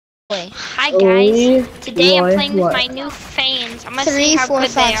Hi guys. Today I'm playing with my new fans. I'm gonna see how good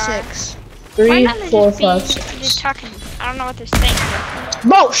they are. 3, 4, 5, 6. They're talking. I don't know what they're saying.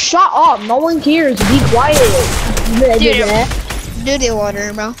 Bro, shut up. No one cares. Be quiet. Do the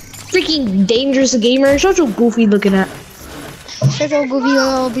water, bro. Freaking dangerous gamer. Such a goofy looking at. Such a goofy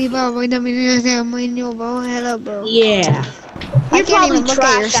little people. Hello, bro. Yeah. I can't even look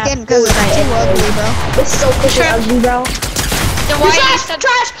at your skin because it's too ugly, bro. It's so freaking ugly, bro. Then why trash,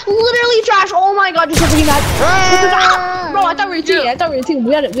 trash, literally trash. Oh my god, you're so freaking bad. Bro, I thought we were teaming.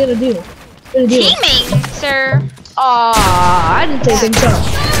 We had to do it. Teaming, sir. I didn't think so.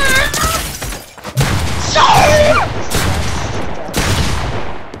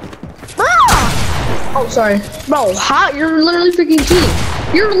 Oh, sorry. Bro, you're literally freaking cheating.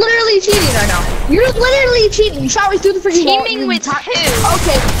 You're literally cheating right now. You're literally cheating. You shot me through the freaking wall. Teaming with who?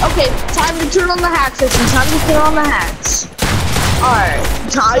 Okay. Time to turn on the hacks. Time to turn on the hacks. Alright.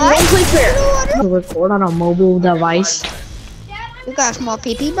 You don't play fair. Record on a mobile device. You got a small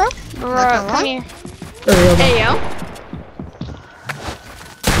PP, bro? Bro, come here. Hey, yo.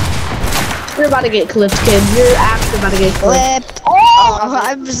 You're about to get clipped, kid. You're actually about to get clipped. Oh,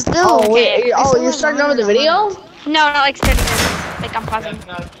 I'm still. Oh, wait. You're starting over the video? No, not like starting over. Like I'm pausing.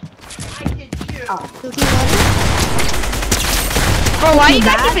 Bro, why you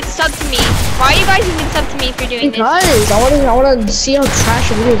guys even sub to me? Why you guys even sub to me if you're doing this? Because I wanna see how trash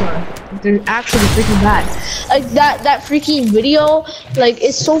the videos are. They're actually freaking bad. Like that freaking video, like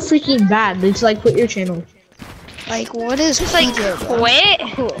it's so freaking bad. It's like quit your channel. Like what is like quit?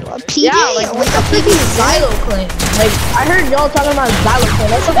 PD? Yeah, like what the freaking Xylo claim? Like I heard y'all talking about Xylo claim.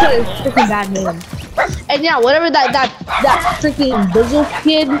 That's a freaking bad name. And yeah, whatever that freaking Bizzle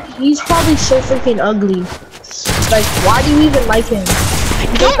kid, he's probably so freaking ugly. Like, why do you even like him?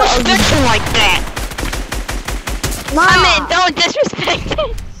 Don't respect him like that. Nah. I mean, don't disrespect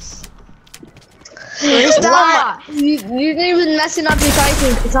him. Stop. You're even messing up your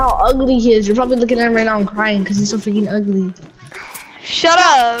typing because how ugly he is. You're probably looking at him right now and crying because he's so freaking ugly. Shut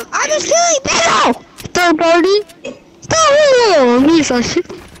up. I'm just killing people. Third party. Stop.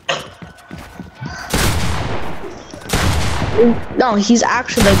 No, he's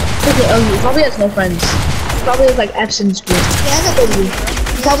actually like freaking ugly. He probably has no friends. He probably has like F's in school. Yeah, he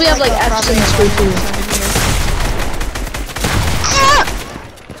probably have like F's in school too.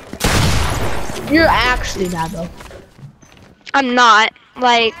 You're actually bad though. I'm not.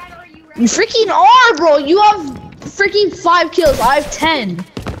 Like you freaking are, bro. You have freaking 5 kills. I have 10.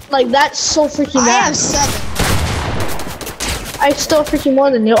 Like that's so freaking bad. I have 7. I still freaking more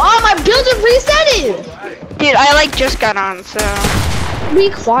than you. Oh, my builder resetted! Dude, I like just got on, so.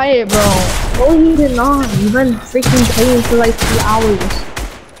 Be quiet, bro. No, you did not. You've been freaking playing for like 2 hours.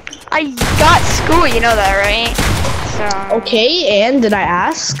 I got school, you know that, right? So. Okay, and did I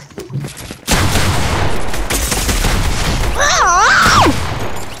ask?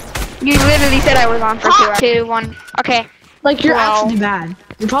 You literally said I was on for 2 1. Okay. Like you're actually bad.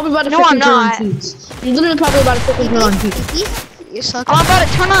 You're probably about to I'm freaking turn on not. tweets. You're literally probably about to freaking turn on tweets. I'm about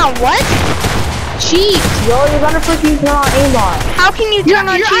to turn on what? Cheats, bro. You're about to freaking turn on aimbot. How can you turn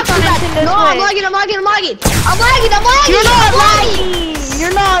on cheats on Nintendo Switch? No, I'm lagging. You're not lagging. You're not lagging. I'm lagging.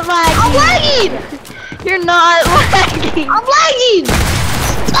 You're not lagging. I'm lagging.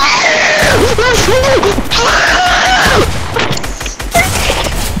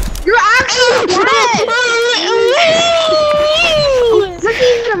 You're actually dead.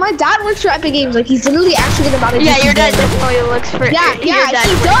 My dad works for Epic Games. Like he's literally actually gonna about to. Yeah, your dad definitely looks for. Yeah, he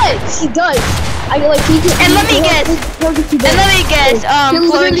does. I like he can. And let me guess. Florence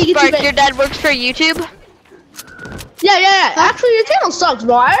Spark, your dad works for YouTube. Yeah. Actually, your channel sucks,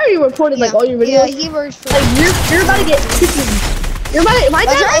 bro. I already reported like all your videos. Yeah, he works for. Like you're about to get freaking. My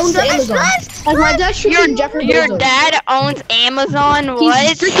dad owns Amazon. Like my dad's freaking Jeffrey Bezos. Your dad owns Amazon. What?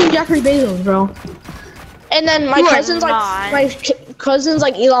 He's freaking Jeffrey Bezos, bro. And then my cousin's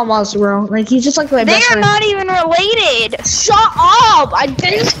like Elon Musk, bro. Like he's just like my best friend. They are not even related. Shut up! I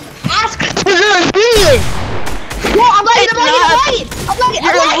didn't ask for your opinion. No, I'm lagging.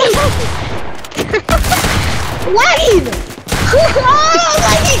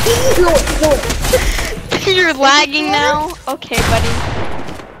 You're lagging now? Okay, buddy.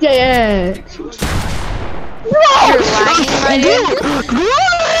 Yeah. You're lagging right now?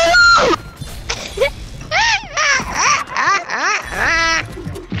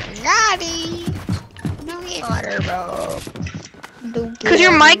 Because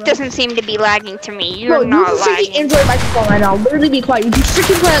your mic doesn't seem to be lagging to me. You're not lagging. You Android microphone right now. Literally be quiet. You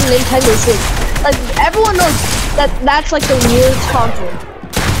freaking play on Nintendo Switch. Like everyone knows that's like the weirdest console.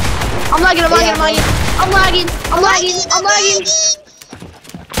 I'm lagging.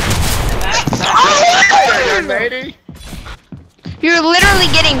 Birdie? You're literally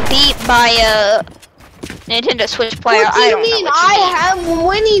getting beat by a Nintendo Switch player. What do you mean? I am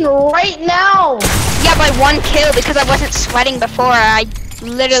winning right now. Yeah, by 1 kill because I wasn't sweating before. I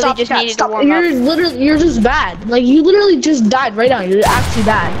literally just needed to warm up. You're just bad. Like you literally just died right now. You're actually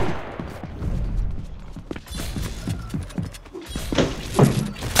bad.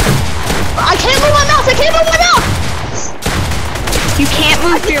 I can't move my mouse. I can't move my mouse. You can't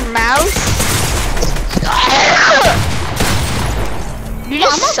move your mouse. You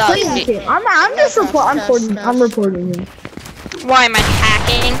just suck. I'm just reporting. I'm reporting you. Why am I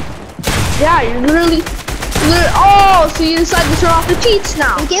hacking? Yeah, you're literally. Oh, so you decided to turn off the cheats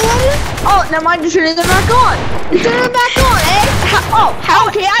now. Okay, what? Oh, never mind. You're turning them back on. You're turning them back on, eh? How?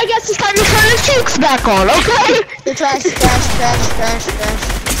 Okay, I guess it's time to turn the cheeks back on. Okay. The trash.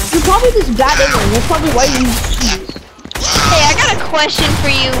 You're probably just bad anyway. That's probably why you cheat. Hey, I got a question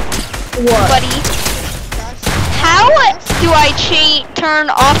for you, What? buddy. How do I turn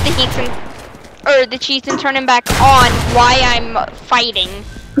off the heats or the cheats and turn them back on while I'm fighting?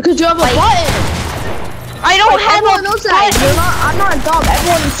 Because you have a button. I don't have Everyone a knows that. I'm not dumb.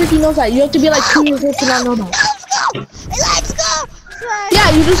 Everyone freaking knows that. You have to be like 2 years old to not know that. Let's go. Yeah,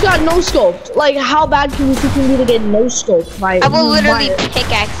 you just got no scoped. Like, how bad can you freaking be to get no scoped? Like, I will literally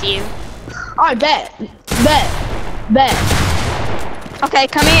pickaxe you. Alright, bet. Okay,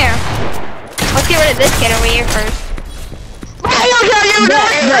 come here. Let's get rid of this kid over here first.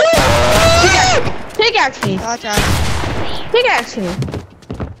 Pickaxe me. Oh, trash. Pickaxe me.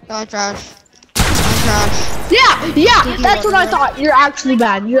 Oh, trash. Oh, trash. Yeah, that's what I thought. You're actually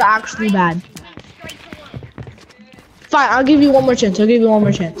bad. Fine, I'll give you one more chance. Okay,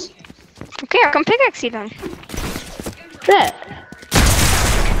 I'll come pickaxe you then. Bet.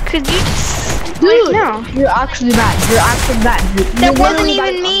 Could you just... Dude, no. You're actually bad. That wasn't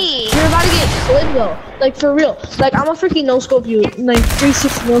even me. You're about to get clipped though. Like for real. Like I'm a freaking no scope you. Like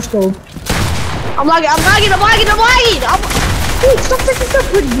 360 no scope. I'm lagging. Dude, stop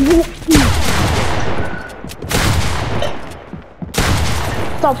freaking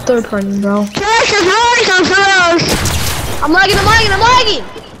Stop third partying, bro. I'm lagging.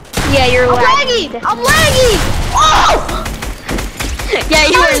 Yeah, you're lagging. I'm lagging. Oh! Yeah,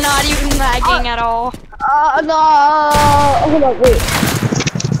 you are not even lagging at all. No. Hold on, wait.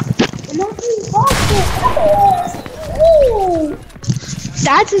 I'm not being possible. Oh.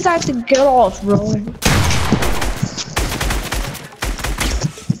 That's his have to get off, bro.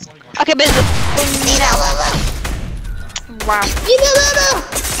 Okay, but wow.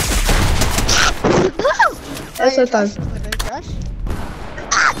 That's so fun.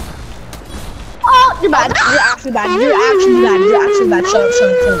 Oh, you're bad. You're actually bad. Shut up.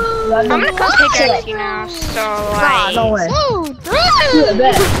 I'm gonna come pickaxe you now, so like... Nah, no way. Yeah,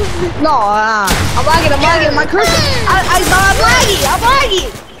 bet. No, I'm lagging. My cursor.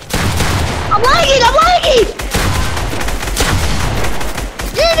 I'm lagging.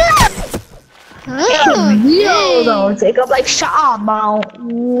 Yo, though, take up like shut up, bro.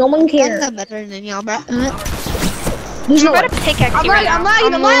 No one cares. I'm better than y'all, bro. There's no I'm about to pickaxe you right now.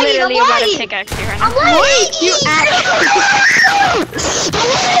 I'm literally about to pickaxe you right now. You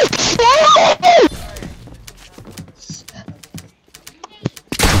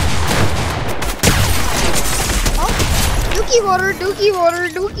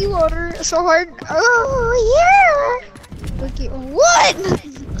Dookie water, so hard. Oh yeah. Dookie, what?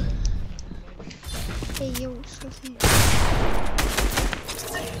 Hey yo, Sophie.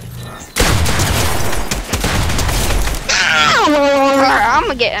 I'm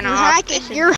gonna get an off. You're